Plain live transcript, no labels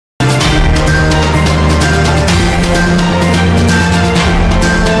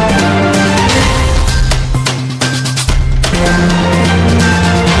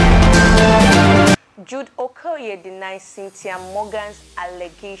Okoye denies Cynthia Morgan's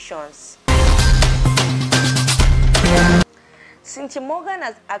allegations. Cynthia Morgan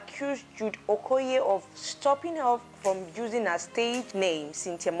has accused Jude Okoye of stopping her from using her stage name,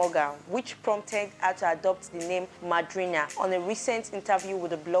 Cynthia Morgan, which prompted her to adopt the name Madrina. On a recent interview with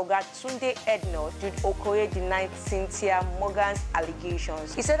the blogger Tunde Ednut, Jude Okoye denied Cynthia Morgan's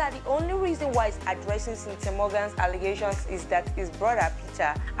allegations. He said that the only reason why he's addressing Cynthia Morgan's allegations is that his brother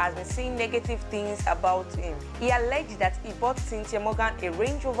Peter has been saying negative things about him. He alleged that he bought Cynthia Morgan a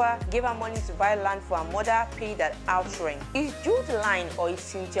Range Rover, gave her money to buy land for her mother, paid her house rent. Is Jude lying, or is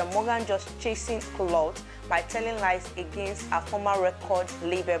Cynthia Morgan just chasing clout by telling lies against her former record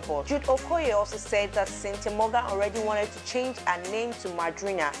label boss? Jude Okoye also said that Cynthia Morgan already wanted to change her name to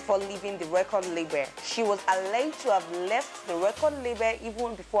Madrina for leaving the record label. She was alleged to have left the record label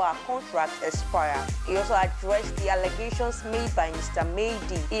even before her contract expired. He also addressed the allegations made by Mr.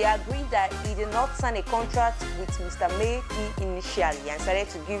 Maydi. He agreed that he did not sign a contract with Mr. Maydi initially and started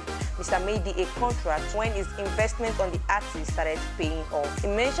to give Mr. Maydi a contract when his investment on the artist started paying off. He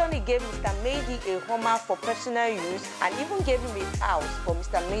mentioned he gave Mr. Maydi a Hummer for personal use and even gave him a house, but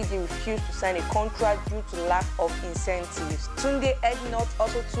Mr. Maydi refused to sign a contract due to lack of incentives. Tunde Ednut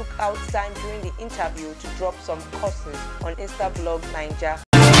also took out time during the interview to drop some curses on Instablog Nigeria.